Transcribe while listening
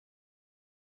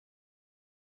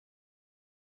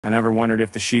I never wondered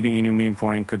if the Shiba Inu meme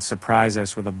coin could surprise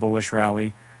us with a bullish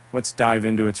rally. Let's dive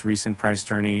into its recent price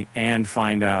journey and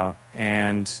find out.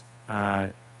 And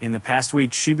in the past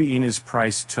week, Shiba Inu's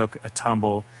price took a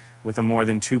tumble with a more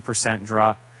than 2%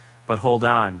 drop. But hold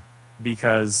on,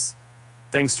 because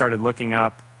things started looking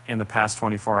up in the past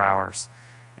 24 hours.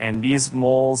 And these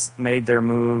moles made their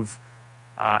move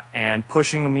and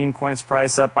pushing the meme coin's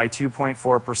price up by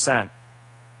 2.4%.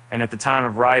 And at the time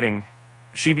of writing,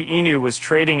 Shiba Inu was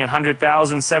trading at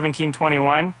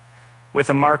 100,017.21 with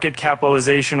a market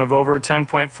capitalization of over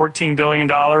 $10.14 billion,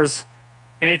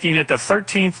 making it the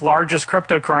 13th largest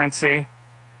cryptocurrency.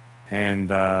 And,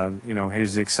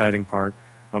 here's the exciting part.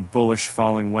 A bullish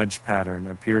falling wedge pattern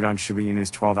appeared on Shiba Inu's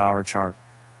 12-hour chart.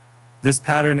 This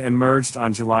pattern emerged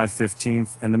on July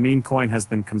 15th, and the meme coin has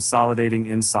been consolidating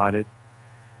inside it.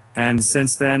 And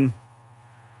since then,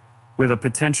 with a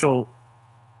potential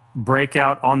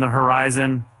breakout on the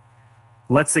horizon,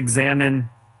 let's examine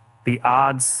the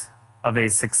odds of a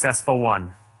successful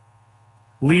one,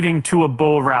 leading to a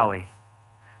bull rally.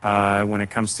 When it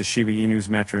comes to Shiba Inu's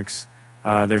metrics,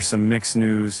 there's some mixed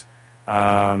news.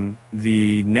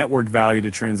 The network value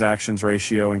to transactions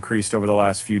ratio increased over the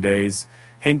last few days,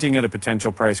 hinting at a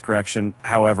potential price correction.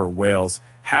 However, whales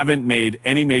haven't made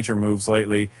any major moves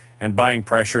lately, and buying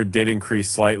pressure did increase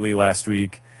slightly last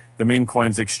week. The meme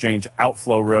coin's exchange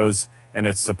outflow rose, and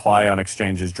its supply on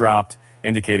exchanges dropped,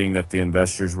 indicating that the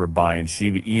investors were buying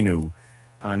Shiba Inu.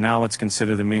 Now let's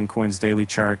consider the meme coin's daily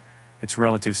chart. Its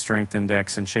relative strength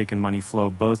index and shaken money flow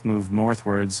both moved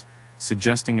northwards,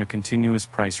 suggesting a continuous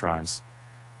price rise.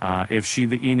 If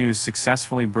Shiba Inu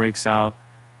successfully breaks out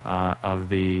of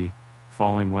the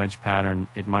falling wedge pattern,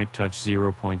 it might touch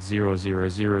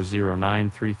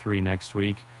 0.00000933 next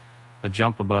week. A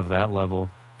jump above that level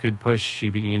could push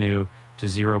Shiba Inu to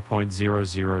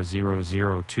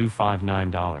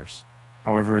 $0.0000259.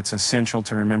 However, it's essential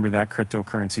to remember that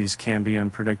cryptocurrencies can be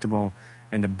unpredictable,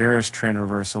 and a bearish trend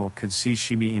reversal could see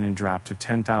Shiba Inu drop to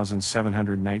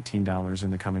 $10,719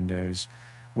 in the coming days.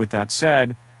 With that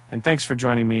said, and thanks for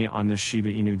joining me on this Shiba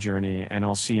Inu journey, and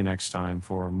I'll see you next time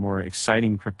for more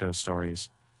exciting crypto stories.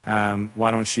 Why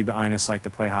don't Shiba Inus like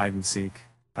to play hide and seek?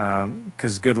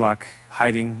 Because good luck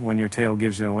hiding when your tail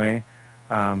gives you away.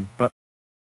 But